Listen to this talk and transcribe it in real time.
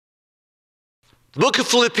The book of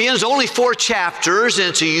Philippians, only 4 chapters, and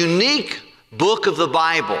it's a unique book of the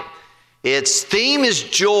Bible. Its theme is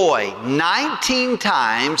joy. 19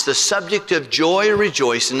 times the subject of joy or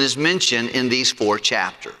rejoicing is mentioned in these 4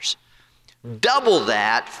 chapters. Double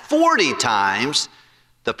that, 40 times,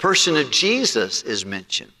 the person of Jesus is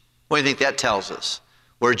mentioned. What do you think that tells us?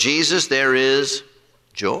 Where Jesus, there is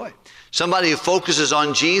joy. Somebody who focuses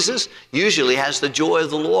on Jesus usually has the joy of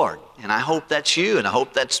the Lord. And I hope that's you, and I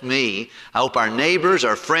hope that's me. I hope our neighbors,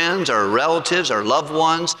 our friends, our relatives, our loved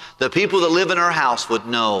ones, the people that live in our house would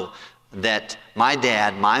know that my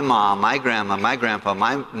dad, my mom, my grandma, my grandpa,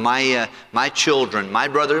 my children, my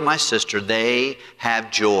brother and my sister, they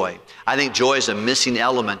have joy. I think joy is a missing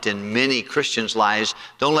element in many Christians' lives.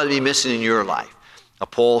 Don't let it be missing in your life.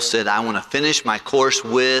 Paul said, I want to finish my course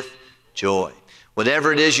with joy.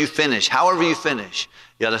 Whatever it is you finish, however you finish,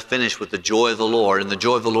 you got to finish with the joy of the Lord, and the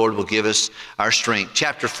joy of the Lord will give us our strength.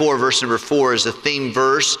 Chapter 4, verse number 4 is the theme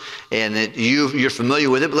verse, and you're familiar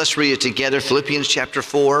with it, but let's read it together. Philippians chapter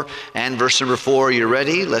 4 and verse number 4. Are you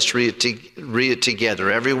ready? Let's read it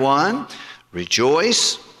together. Everyone,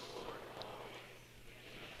 rejoice.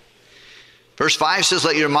 Verse 5 says,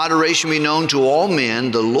 let your moderation be known to all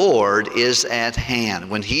men. The Lord is at hand.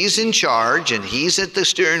 When He's in charge and He's at the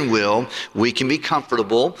steering wheel, we can be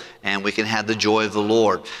comfortable and we can have the joy of the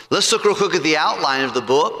Lord. Let's look real quick at the outline of the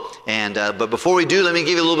book. But before we do, let me give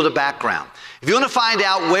you a little bit of background. If you want to find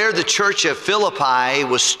out where the church of Philippi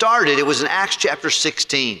was started, it was in Acts chapter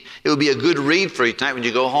 16. It would be a good read for you tonight when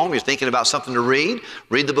you go home. You're thinking about something to read.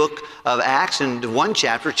 Read the book of Acts in one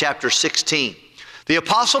chapter, chapter 16. The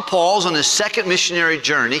Apostle Paul's on his second missionary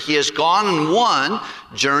journey. He has gone on one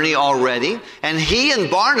journey already, and he and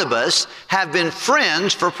Barnabas have been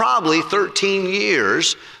friends for probably 13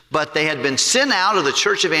 years, but they had been sent out of the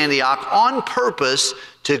church of Antioch on purpose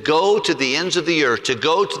to go to the ends of the earth, to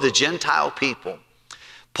go to the Gentile people.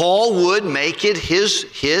 Paul would make it his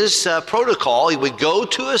protocol. He would go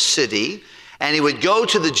to a city, and he would go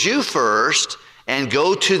to the Jew first, and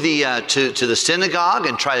go to the synagogue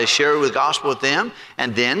and try to share the gospel with them.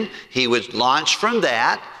 And then he would launch from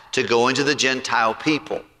that to go into the Gentile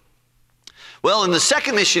people. Well, in the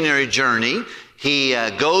second missionary journey, he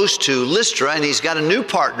goes to Lystra, and he's got a new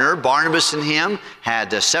partner. Barnabas and him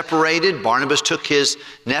had separated. Barnabas took his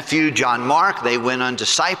nephew, John Mark. They went on to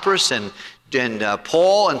Cyprus, and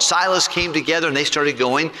Paul and Silas came together, and they started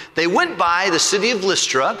going. They went by the city of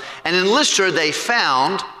Lystra, and in Lystra they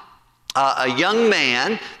found a young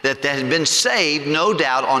man that had been saved, no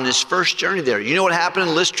doubt, on his first journey there. You know what happened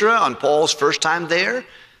in Lystra on Paul's first time there?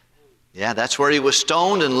 Yeah, that's where he was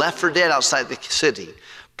stoned and left for dead outside the city.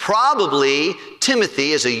 Probably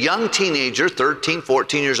Timothy, as a young teenager, 13,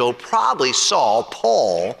 14 years old, probably saw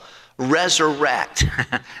Paul resurrect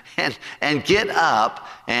and get up,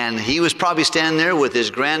 and he was probably standing there with his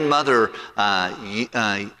grandmother,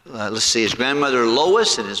 his grandmother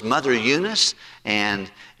Lois and his mother Eunice,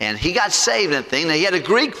 and he got saved in that thing. Now, he had a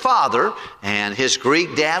Greek father, and his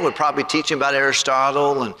Greek dad would probably teach him about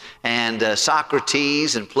Aristotle and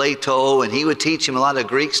Socrates and Plato, and he would teach him a lot of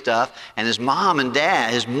Greek stuff. And his mom and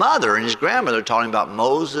dad, his mother and his grandmother taught him about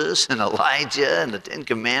Moses and Elijah and the Ten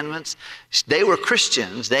Commandments. They were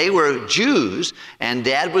Christians. They were Jews, and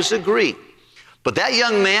Dad was a Greek. But that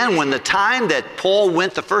young man, when the time that Paul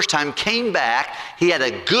went the first time, came back, he had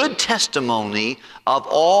a good testimony of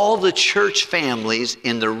all the church families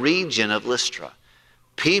in the region of Lystra.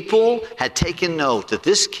 People had taken note that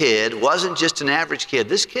this kid wasn't just an average kid.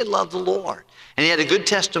 This kid loved the Lord. And he had a good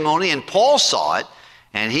testimony, and Paul saw it,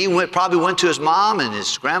 and he probably went to his mom and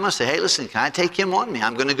his grandma and said, hey, listen, can I take him on me?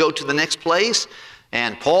 I'm going to go to the next place.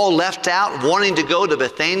 And Paul left out wanting to go to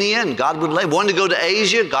Bithynia, and God would wanted to go to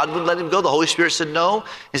Asia. God would let him go. The Holy Spirit said no.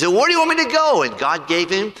 He said, where do you want me to go? And God gave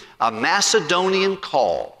him a Macedonian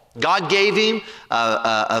call. God gave him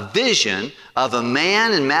a vision of a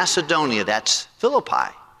man in Macedonia. That's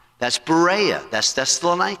Philippi. That's Berea. That's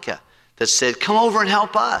Thessalonica. That said, come over and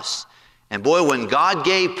help us. And boy, when God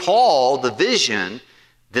gave Paul the vision,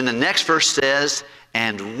 then the next verse says,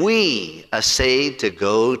 and we essayed to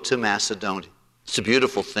go to Macedonia. It's a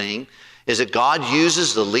beautiful thing, is that God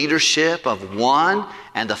uses the leadership of one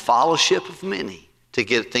and the fellowship of many to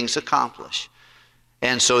get things accomplished.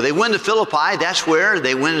 And so they went to Philippi. That's where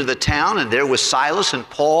they went to the town, and there was Silas and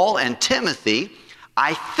Paul and Timothy.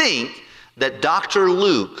 I think that Dr.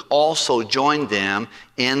 Luke also joined them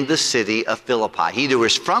in the city of Philippi. He either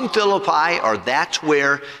was from Philippi or that's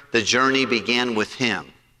where the journey began with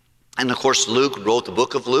him. And of course, Luke wrote the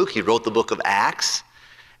book of Luke. He wrote the book of Acts.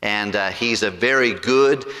 And he's a very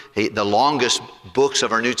good, the longest books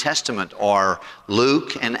of our New Testament are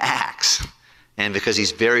Luke and Acts. And because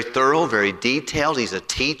he's very thorough, very detailed, he's a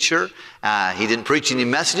teacher. He didn't preach any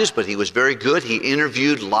messages, but he was very good. He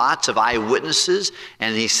interviewed lots of eyewitnesses,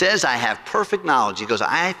 and he says, I have perfect knowledge. He goes,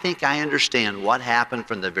 I think I understand what happened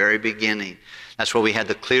from the very beginning. That's where we had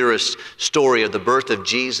the clearest story of the birth of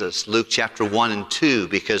Jesus, Luke chapter 1 and 2,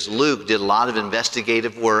 because Luke did a lot of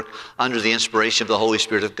investigative work under the inspiration of the Holy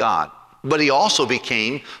Spirit of God. But he also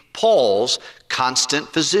became Paul's constant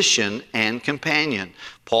physician and companion.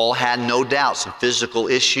 Paul had no doubt some physical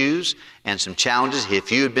issues and some challenges.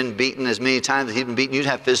 If you had been beaten as many times as he'd been beaten, you'd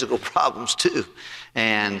have physical problems too.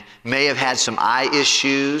 And may have had some eye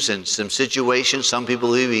issues and some situations. Some people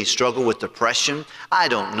believe he struggled with depression. I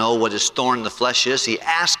don't know what his thorn in the flesh is. He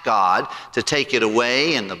asked God to take it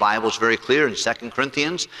away, and the Bible's very clear in 2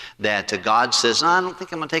 Corinthians that God says, no, I don't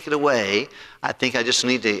think I'm going to take it away. I think I just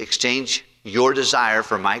need to exchange your desire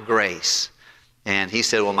for my grace. And he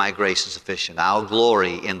said, well, my grace is sufficient. I'll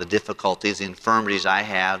glory in the difficulties, the infirmities I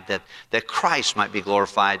have, that Christ might be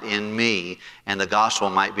glorified in me and the gospel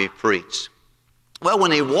might be preached. Well,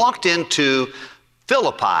 when he walked into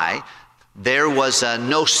Philippi, there was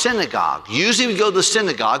no synagogue. Usually we go to the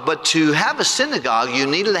synagogue, but to have a synagogue, you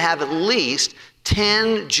needed to have at least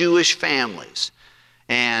 10 Jewish families.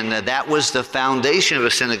 And that was the foundation of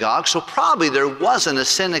a synagogue, so probably there wasn't a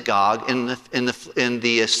synagogue in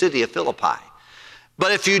the city of Philippi.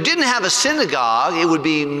 But if you didn't have a synagogue, it would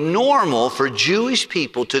be normal for Jewish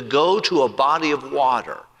people to go to a body of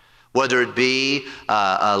water, whether it be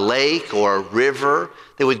a lake or a river,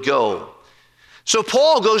 they would go. So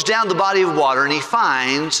Paul goes down the body of water and he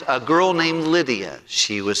finds a girl named Lydia.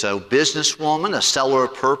 She was a businesswoman, a seller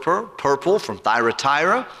of purple from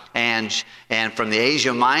Thyatira and from the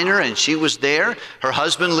Asia Minor, and she was there. Her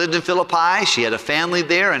husband lived in Philippi. She had a family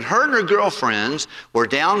there, and her girlfriends were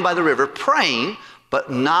down by the river praying, but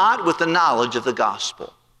not with the knowledge of the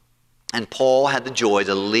gospel. And Paul had the joy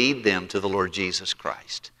to lead them to the Lord Jesus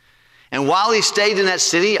Christ. And while he stayed in that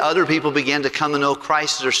city, other people began to come to know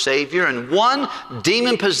Christ as their Savior. And one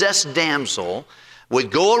demon-possessed damsel would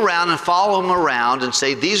go around and follow him around and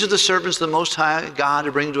say, these are the servants of the Most High God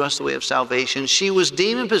who bring to us the way of salvation. She was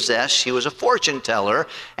demon-possessed. She was a fortune teller.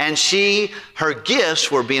 And her gifts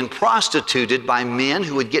were being prostituted by men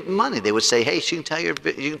who would get money. They would say, hey, you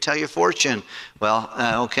can tell your fortune. Well,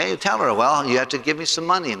 okay, tell her. Well, you have to give me some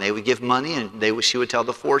money. And they would give money, and she would tell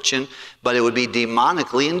the fortune, but it would be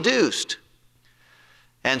demonically induced.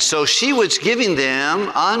 And so she was giving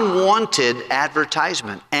them unwanted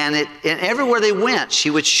advertisement. And everywhere they went,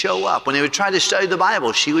 she would show up. When they would try to study the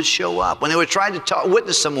Bible, she would show up. When they would try to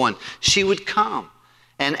witness someone, she would come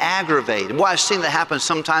and aggravate. And boy, I've seen that happen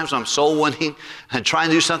sometimes when I'm soul winning and trying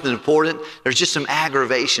to do something important. There's just some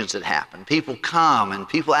aggravations that happen. People come and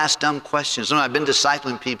people ask dumb questions. I've been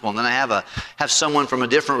discipling people, and then I have someone from a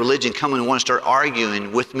different religion come and want to start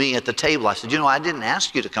arguing with me at the table. I said, I didn't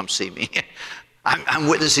ask you to come see me. I'm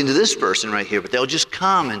witnessing to this person right here, but they'll just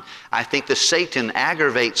come, and I think that Satan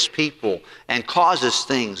aggravates people and causes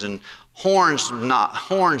things, and horns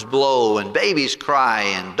blow, and babies cry,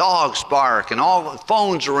 and dogs bark, and all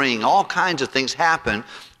phones ring. All kinds of things happen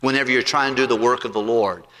whenever you're trying to do the work of the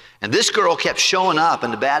Lord. And this girl kept showing up in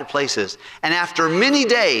the bad places. And after many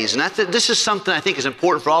days, and this is something I think is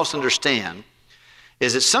important for all of us to understand,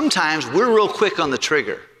 is that sometimes we're real quick on the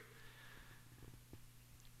trigger.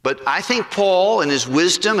 But I think Paul, in his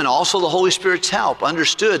wisdom and also the Holy Spirit's help,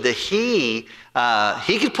 understood that he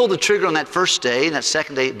could pull the trigger on that first day and that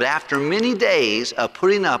second day, but after many days of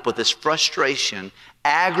putting up with this frustration,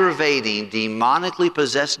 aggravating, demonically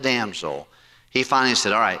possessed damsel, he finally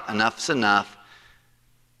said, all right, enough's enough.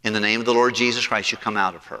 In the name of the Lord Jesus Christ, you come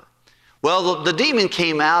out of her. Well, the demon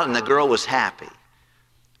came out and the girl was happy.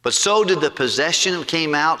 But so did the possession that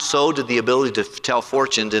came out, so did the ability to tell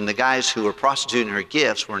fortunes, and the guys who were prostituting her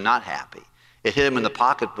gifts were not happy. It hit them in the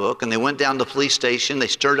pocketbook, and they went down to the police station. They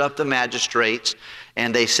stirred up the magistrates,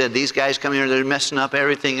 and they said, these guys come here, they're messing up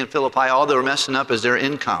everything in Philippi. All they were messing up is their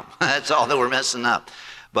income. That's all they were messing up.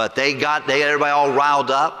 But they got everybody all riled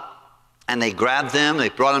up, and they grabbed them. They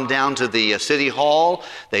brought them down to the city hall.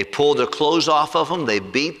 They pulled their clothes off of them. They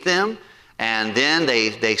beat them. And then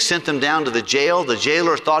they sent them down to the jail. The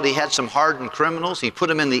jailer thought he had some hardened criminals. He put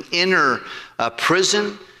them in the inner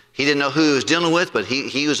prison. He didn't know who he was dealing with, but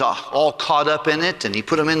he was all caught up in it. And he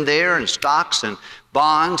put them in there in stocks and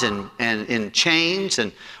bonds and in chains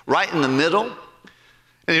and right in the middle.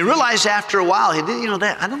 And he realized after a while,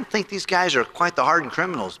 I don't think these guys are quite the hardened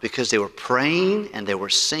criminals, because they were praying and they were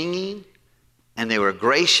singing and they were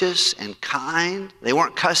gracious and kind. They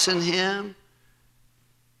weren't cussing him.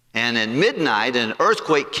 And at midnight, an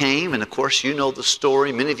earthquake came, and of course you know the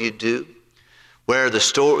story, many of you do. where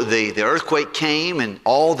the earthquake came and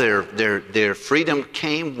all their freedom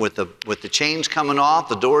came with the chains coming off,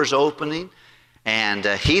 the doors opening. And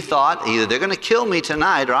he thought, either they're going to kill me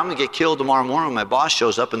tonight or I'm going to get killed tomorrow morning when my boss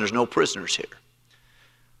shows up and there's no prisoners here.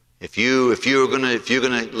 If you're going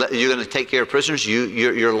to take care of prisoners,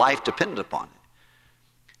 your life depended upon it.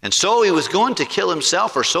 And so he was going to kill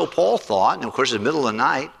himself, or so Paul thought. And of course, it's the middle of the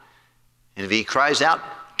night. And if he cries out,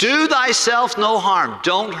 "Do thyself no harm.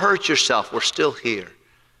 Don't hurt yourself. We're still here."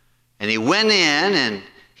 And he went in and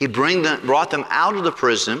he brought them out of the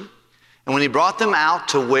prison. And when he brought them out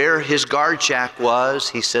to where his guard shack was,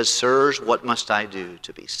 he says, "Sirs, what must I do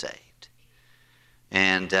to be saved?"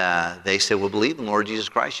 And they said, "Well, believe in the Lord Jesus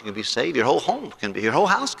Christ, you can be saved. Your whole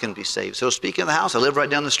house can be saved." So speaking of the house, I live right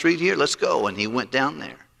down the street here. Let's go. And he went down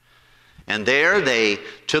there. And there they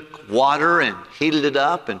took water and heated it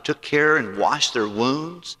up and took care and washed their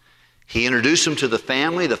wounds. He introduced them to the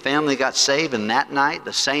family. The family got saved. And that night,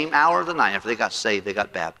 the same hour of the night after they got saved, they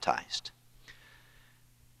got baptized.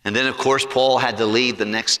 And then, of course, Paul had to leave the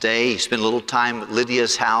next day. He spent a little time at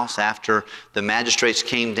Lydia's house after the magistrates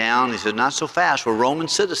came down. He said, "Not so fast. We're Roman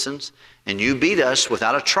citizens, and you beat us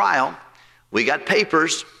without a trial. We got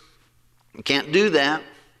papers. You can't do that."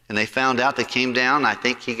 And they found out. They came down. I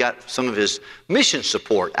think he got some of his mission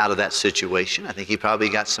support out of that situation. I think he probably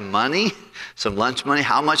got some money, some lunch money.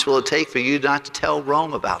 "How much will it take for you not to tell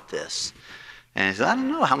Rome about this?" And he said, "I don't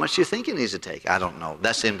know. How much do you think it needs to take?" I don't know.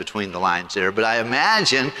 That's in between the lines there. But I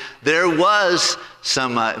imagine there was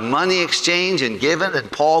some money exchange and given.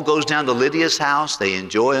 And Paul goes down to Lydia's house. They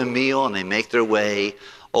enjoy a meal and they make their way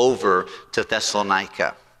over to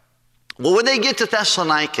Thessalonica. Well, when they get to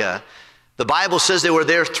Thessalonica, the Bible says they were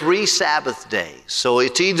there 3 Sabbath days. So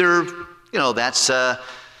it's either, that's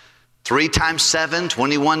 3 times 7,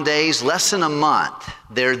 21 days, less than a month.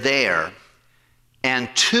 They're there.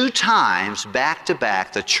 And 2 times back to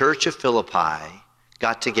back, the church of Philippi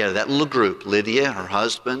got together. That little group, Lydia, her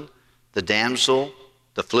husband, the damsel,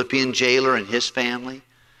 the Philippian jailer and his family.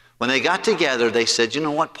 When they got together, they said, "You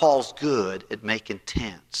know what? Paul's good at making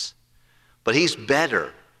tents, but he's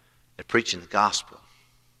better at preaching the gospel.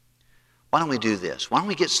 Why don't we do this? Why don't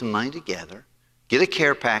we get some money together, get a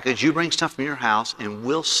care package, you bring stuff from your house, and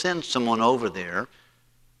we'll send someone over there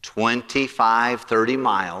 25, 30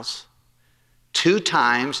 miles. 2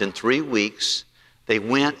 times in 3 weeks, they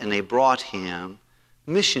went and they brought him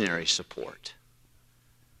missionary support.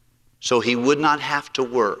 So he would not have to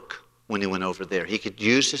work when he went over there. He could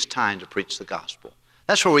use his time to preach the gospel.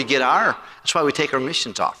 That's why we take our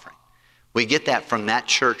missions offering. We get that from that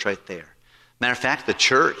church right there. Matter of fact, the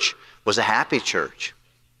church was a happy church.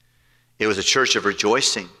 It was a church of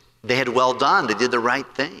rejoicing. They had well done. They did the right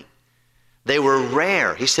thing. They were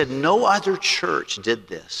rare. He said, "No other church did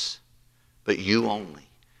this, but you only."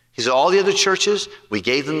 He said, all the other churches, we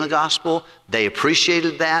gave them the gospel. They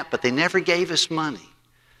appreciated that, but they never gave us money.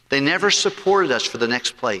 They never supported us for the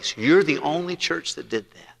next place. You're the only church that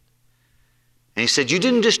did that. And he said, you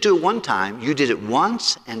didn't just do it one time. You did it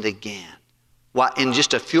once and again. In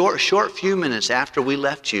just a short few minutes after we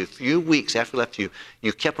left you, a few weeks after we left you,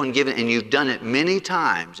 you kept on giving, and you've done it many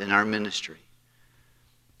times in our ministry.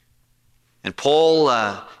 And Paul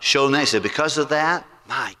showed them that. He said, because of that,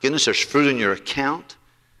 my goodness, there's fruit in your account.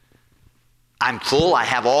 I'm full. I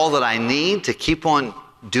have all that I need to keep on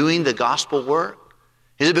doing the gospel work.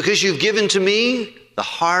 He said, because you've given to me, the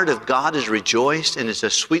heart of God is rejoiced, and it's a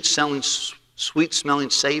sweet-smelling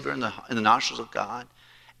savor in the nostrils of God.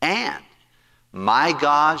 And my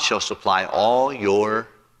God shall supply all your...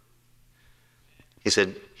 He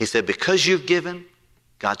said, because you've given,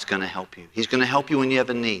 God's going to help you. He's going to help you when you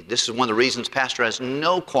have a need. This is one of the reasons Pastor has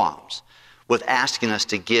no qualms with asking us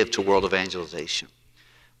to give to world evangelization.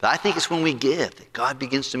 But I think it's when we give that God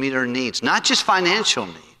begins to meet our needs, not just financial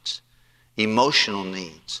needs, emotional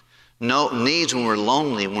needs. No needs when we're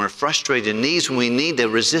lonely, when we're frustrated, needs when we need to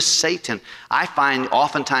resist Satan. I find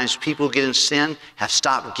oftentimes people who get in sin have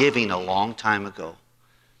stopped giving a long time ago.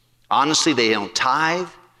 Honestly, they don't tithe.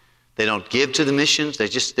 They don't give to the missions.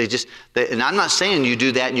 And I'm not saying you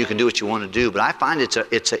do that and you can do what you want to do, but I find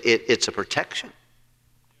it's a protection.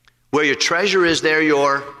 Where your treasure is, there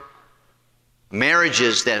your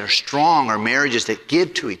marriages that are strong are marriages that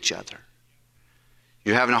give to each other.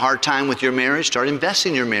 You're having a hard time with your marriage, start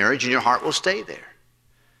investing in your marriage and your heart will stay there.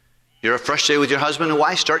 You're frustrated with your husband and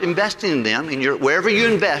wife, start investing in them, and wherever you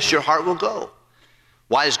invest, your heart will go.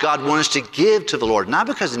 Why does God want us to give to the Lord? Not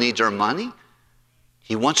because He needs our money.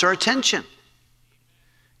 He wants our attention.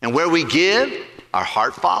 And where we give, our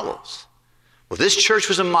heart follows. Well, this church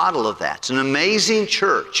was a model of that. It's an amazing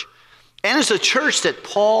church. And it's a church that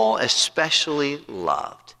Paul especially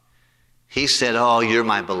loved. He said, oh, you're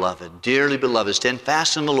my beloved, dearly beloved. Stand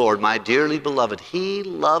fast in the Lord, my dearly beloved. He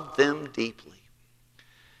loved them deeply.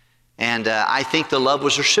 And I think the love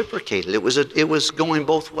was reciprocated. It was going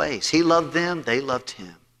both ways. He loved them, they loved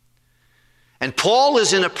him. And Paul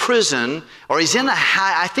is in a prison, or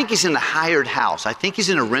I think he's in a hired house. I think he's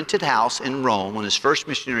in a rented house in Rome on his first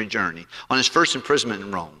missionary journey, on his first imprisonment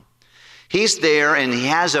in Rome. He's there, and he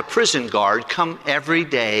has a prison guard come every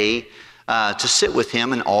day to sit with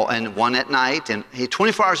him, and one at night. And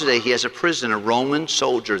 24 hours a day, he has a Roman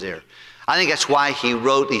soldier there. I think that's why he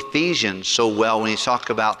wrote Ephesians so well when he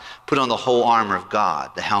talked about put on the whole armor of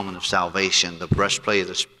God, the helmet of salvation, the breastplate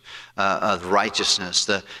of righteousness,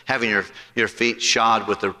 having your feet shod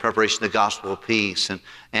with the preparation of the gospel of peace,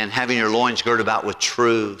 and having your loins girded about with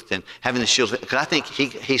truth, and having the shield. Because I think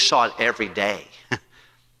he saw it every day.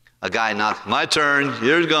 A guy knocked, my turn,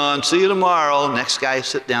 you're gone, see you tomorrow. Next guy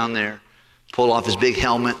sit down there, pull off his big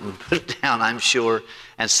helmet and put it down, I'm sure,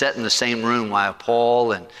 and sat in the same room while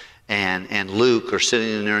Paul and Luke are sitting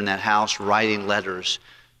in there in that house writing letters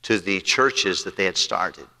to the churches that they had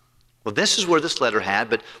started. Well, this is where this letter had,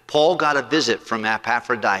 but Paul got a visit from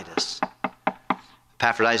Epaphroditus.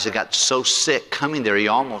 Epaphroditus got so sick coming there, he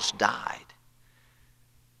almost died.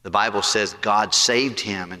 The Bible says God saved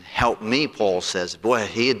him and helped me, Paul says. Boy, if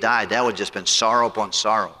he had died, that would have just been sorrow upon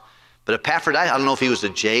sorrow. But Epaphroditus, I don't know if he was a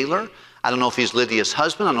jailer. I don't know if he's Lydia's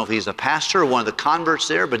husband. I don't know if he's a pastor or one of the converts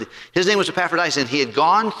there. But his name was Epaphroditus, and he had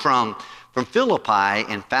gone from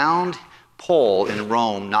Philippi and found Paul in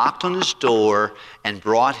Rome, knocked on his door, and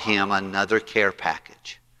brought him another care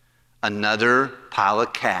package, another pile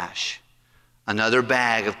of cash, another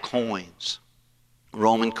bag of coins,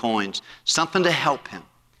 Roman coins, something to help him.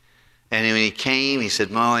 And when he came, he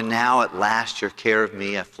said, Mo, and now at last your care of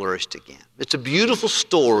me hath flourished again. It's a beautiful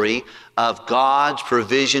story of God's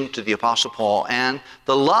provision to the Apostle Paul and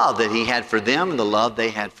the love that he had for them and the love they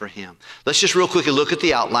had for him. Let's just real quickly look at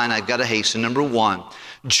the outline. I've got to hasten. Number 1,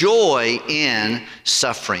 joy in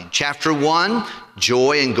suffering. Chapter 1,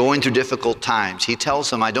 joy in going through difficult times. He tells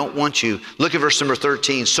them, I don't want you. Look at verse number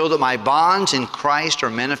 13. So that my bonds in Christ are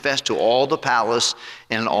manifest to all the palace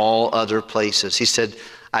and all other places. He said,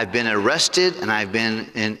 I've been arrested, and I've been,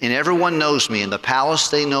 and everyone knows me. In the palace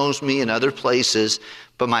they knows me, in other places.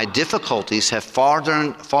 But my difficulties have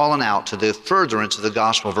fallen out to the furtherance of the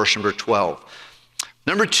gospel, verse number 12.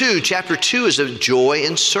 Number 2, chapter 2 is of joy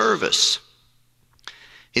in service.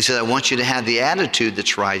 He said, I want you to have the attitude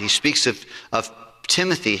that's right. He speaks of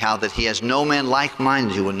Timothy, how that he has no man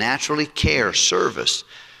like-minded who will naturally care, service.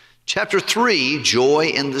 Chapter 3,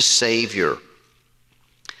 joy in the Savior.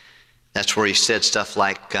 That's where he said stuff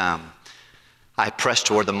like, I press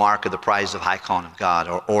toward the mark of the prize of high calling of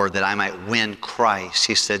God, or that I might win Christ.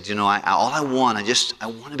 He said, you know, all I want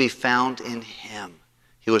to be found in him.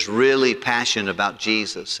 He was really passionate about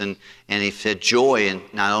Jesus, and he said joy in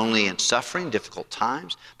not only in suffering, difficult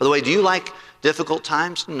times. By the way, do you like difficult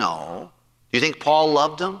times? No. Do you think Paul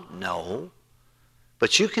loved them? No.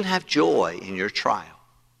 But you can have joy in your trial,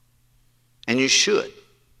 and you should.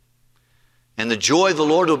 And the joy of the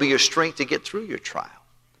Lord will be your strength to get through your trial.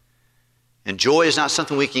 And joy is not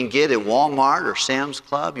something we can get at Walmart or Sam's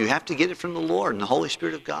Club. You have to get it from the Lord and the Holy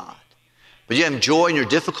Spirit of God. But you have joy in your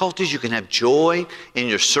difficulties. You can have joy in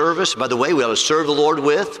your service. By the way, we ought to serve the Lord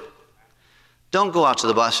with. Don't go out to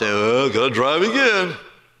the bus and say, oh, I've got to drive again.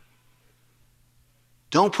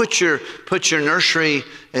 Don't put your nursery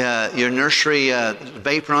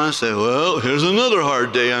vapor on and say, well, here's another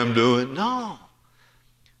hard day I'm doing. No.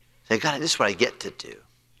 Say, God, this is what I get to do.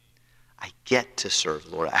 I get to serve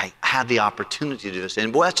the Lord. I have the opportunity to do this.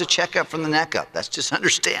 And boy, that's a checkup from the neck up. That's just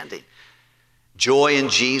understanding. Joy in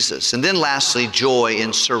Jesus. And then lastly, joy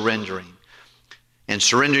in surrendering. And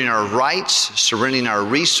surrendering our rights, surrendering our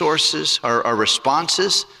resources, our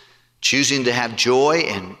responses, choosing to have joy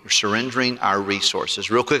and surrendering our resources.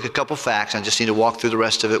 Real quick, a couple facts. I just need to walk through the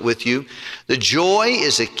rest of it with you. The joy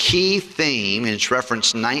is a key theme, and it's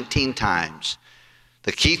referenced 19 times.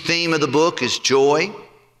 The key theme of the book is joy.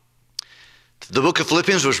 The book of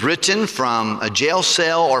Philippians was written from a jail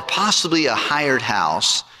cell or possibly a hired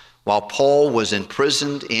house while Paul was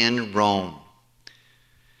imprisoned in Rome.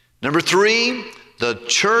 Number 3, the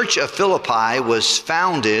church of Philippi was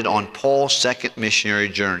founded on Paul's second missionary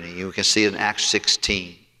journey. You can see it in Acts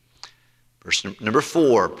 16. Verse number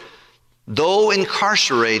 4, though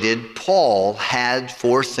incarcerated, Paul had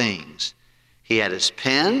 4 things. He had his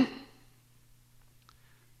pen,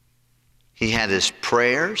 he had his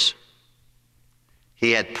prayers,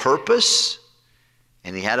 he had purpose,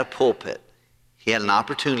 and he had a pulpit. He had an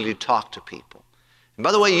opportunity to talk to people. And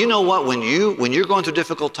by the way, you know what? When you're going through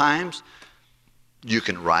difficult times, you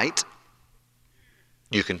can write,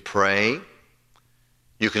 You can pray.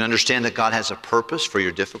 You can understand that God has a purpose for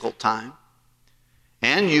your difficult time.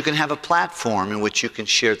 And you can have a platform in which you can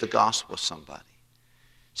share the gospel with somebody.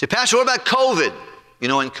 Say, Pastor, what about COVID? You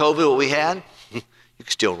know, in COVID, what we had? You could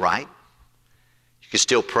still write. You could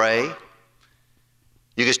still pray.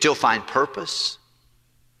 You can still find purpose.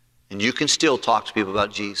 And you can still talk to people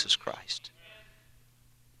about Jesus Christ.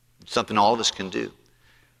 It's something all of us can do.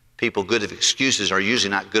 People good at excuses are usually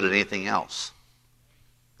not good at anything else.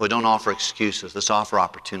 We don't offer excuses. Let's offer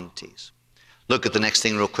opportunities. Look at the next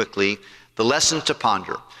thing real quickly. The lesson to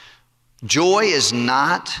ponder. Joy is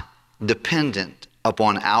not dependent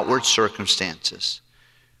upon outward circumstances.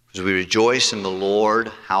 Because we rejoice in the Lord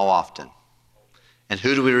how often? And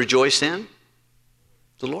who do we rejoice in?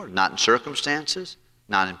 The Lord. Not in circumstances,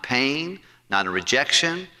 not in pain, not in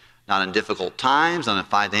rejection, not in difficult times, not in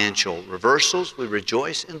financial reversals. We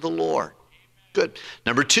rejoice in the Lord. Good.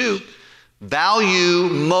 Number 2, value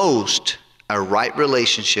most a right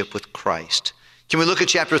relationship with Christ. Can we look at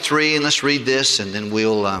chapter 3 and let's read this and then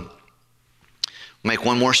we'll make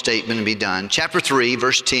one more statement and be done. Chapter 3,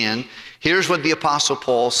 verse 10, here's what the Apostle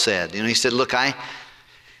Paul said. You know, he said, look,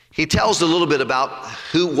 he tells a little bit about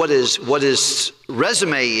what his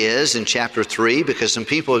resume is in chapter 3 because some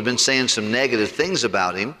people have been saying some negative things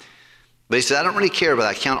about him. But he said, I don't really care about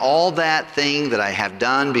that. I count all that thing that I have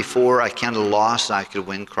done before. I count a loss I could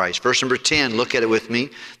win Christ. Verse number 10, look at it with me.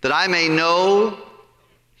 That I may know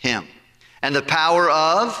him and the power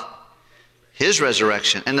of his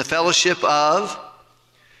resurrection and the fellowship of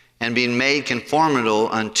and being made conformable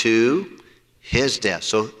unto his death.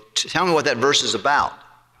 So tell me what that verse is about.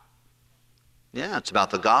 Yeah, it's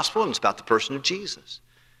about the gospel and it's about the person of Jesus.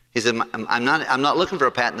 He said, I'm not looking for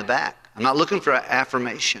a pat in the back. I'm not looking for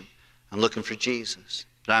affirmation. I'm looking for Jesus,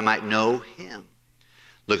 that I might know him.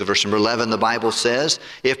 Look at verse number 11. The Bible says,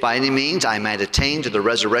 if by any means I might attain to the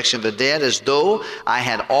resurrection of the dead, as though I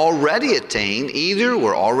had already attained, either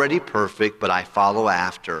were already perfect, but I follow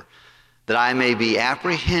after, that I may be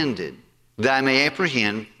apprehended, that I may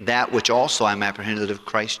apprehend that which also I am apprehended of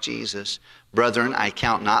Christ Jesus. Brethren, I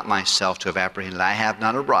count not myself to have apprehended. I have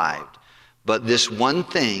not arrived. But this one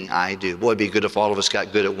thing I do. Boy, it'd be good if all of us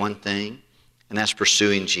got good at one thing, and that's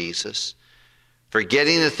pursuing Jesus.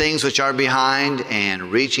 Forgetting the things which are behind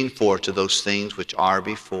and reaching forth to those things which are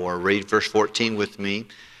before. Read verse 14 with me.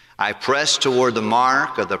 I press toward the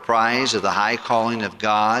mark of the prize of the high calling of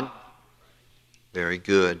God. Very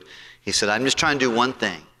good. He said, I'm just trying to do one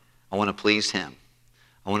thing. I want to please him.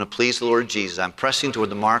 I want to please the Lord Jesus. I'm pressing toward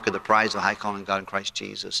the mark of the prize of the high calling of God in Christ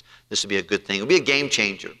Jesus. This would be a good thing. It would be a game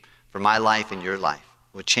changer for my life and your life.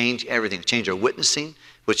 It would change everything. It would change our witnessing.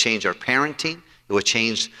 It would change our parenting. It would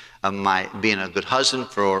change my being a good husband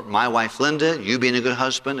for my wife, Linda, you being a good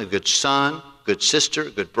husband, a good son, good sister,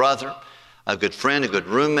 a good brother, a good friend, a good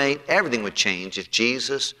roommate. Everything would change if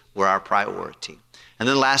Jesus were our priority. And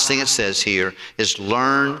then the last thing it says here is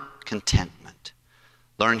learn contentment.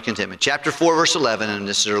 Learn contentment. Chapter 4, verse 11, and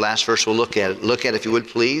this is our last verse we'll look at it. Look at it if you would,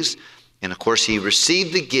 please. And of course, he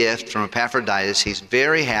received the gift from Epaphroditus. He's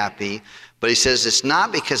very happy. But he says, it's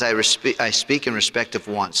not because I speak in respect of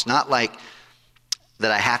wants. Not like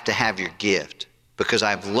that I have to have your gift. Because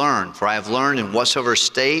I've learned, for I have learned in whatsoever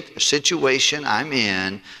state or situation I'm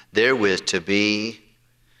in, therewith to be.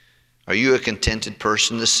 Are you a contented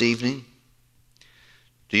person this evening?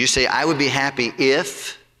 Do you say, I would be happy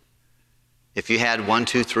if you had 1,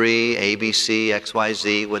 2, 3, A, B, C, X, Y,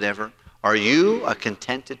 Z, whatever? Are you a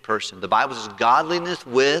contented person? The Bible says godliness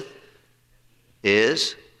with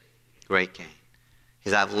is great gain.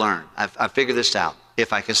 Because I've learned, I've figured this out.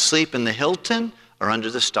 If I can sleep in the Hilton or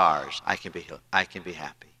under the stars, I can be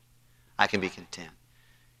happy. I can be content.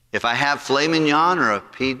 If I have filet mignon or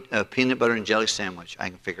a peanut butter and jelly sandwich, I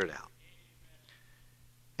can figure it out.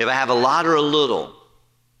 If I have a lot or a little,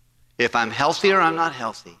 if I'm healthy or I'm not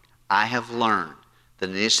healthy, I have learned that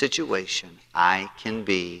in this situation, I can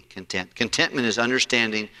be content. Contentment is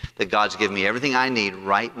understanding that God's given me everything I need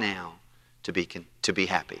right now to be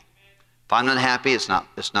happy. If I'm not happy, it's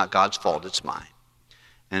not God's fault, it's mine.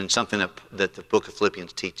 And something that the book of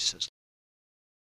Philippians teaches us.